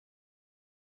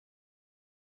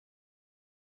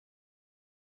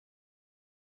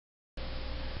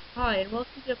Hi, and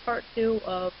welcome to part 2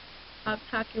 of How to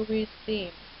Hack Your Wii's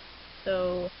theme.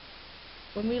 So,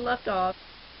 when we left off,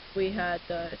 we had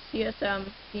the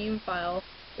CSM theme file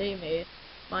they made.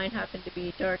 Mine happened to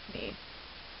be DarkMe.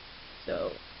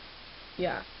 So,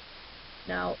 yeah.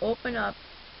 Now, open up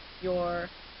your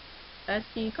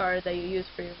SD card that you use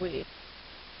for your Wii,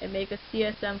 and make a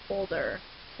CSM folder.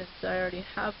 Since I already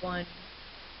have one,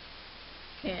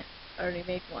 can't already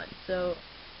make one. So,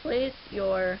 place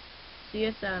your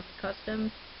CSM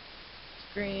custom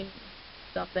screen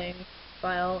something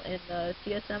file in the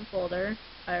CSM folder.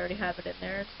 I already have it in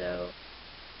there,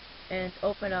 and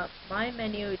open up My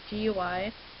Menu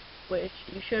GUI, which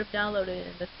you should have downloaded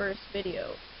in the first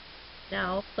video.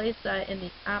 Now place that in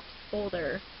the apps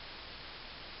folder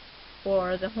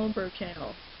for the homebrew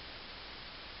channel,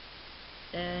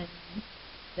 and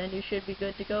then you should be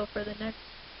good to go for the next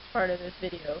part of this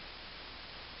video.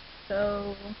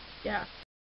 So yeah.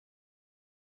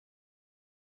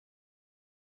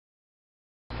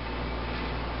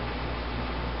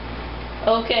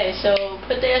 Okay, so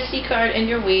put the SD card in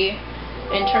your Wii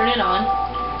and turn it on.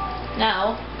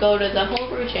 Now, go to the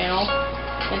Homebrew channel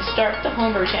and start the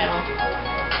Homebrew channel.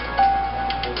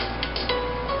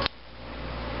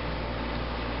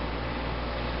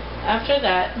 After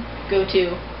that, go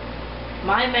to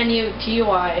My Menu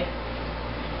GUI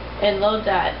and load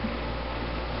that.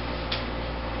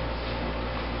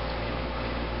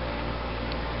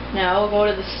 Now, go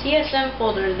to the CSM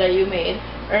folder that you made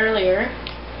earlier.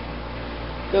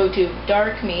 Go to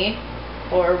DarkMe,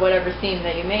 or whatever theme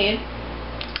that you made,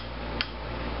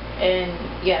 and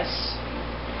yes,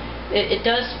 it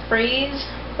does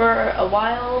freeze for a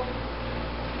while,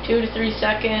 2 to 3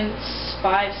 seconds,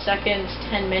 5 seconds,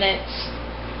 10 minutes.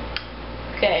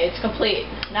 Okay, it's complete.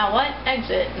 Now what?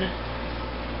 Exit.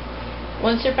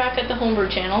 Once you're back at the Homebrew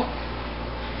channel,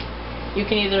 you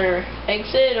can either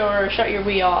exit or shut your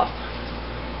Wii off.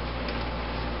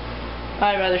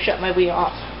 I'd rather shut my Wii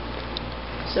off.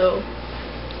 So,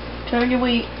 turn your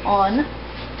Wii on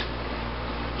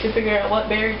to figure out what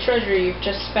buried treasure you've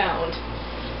just found.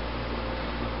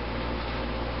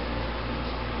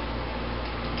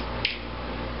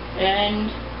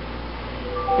 And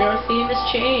your theme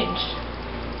is changed.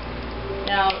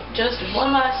 Now, just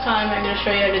one last time, I'm going to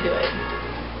show you how to do it.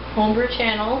 Homebrew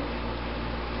channel,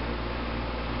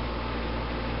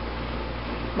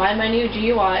 My Menu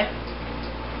GUI,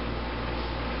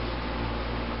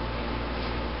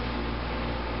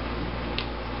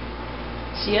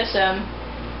 CSM,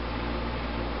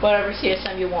 whatever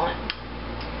CSM you want.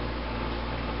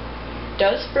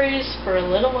 Does freeze for a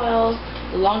little while.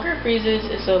 The longer it freezes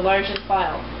is the larger the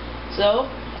file. So,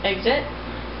 exit.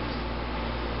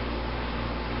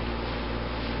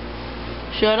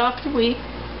 Shut off your Wii.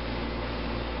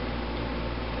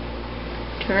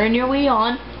 Turn your Wii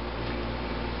on.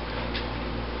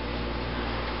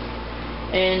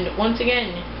 And once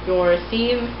again, your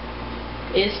theme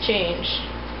is changed.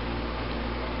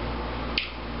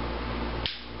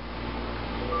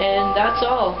 And that's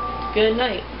all. Good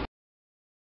night.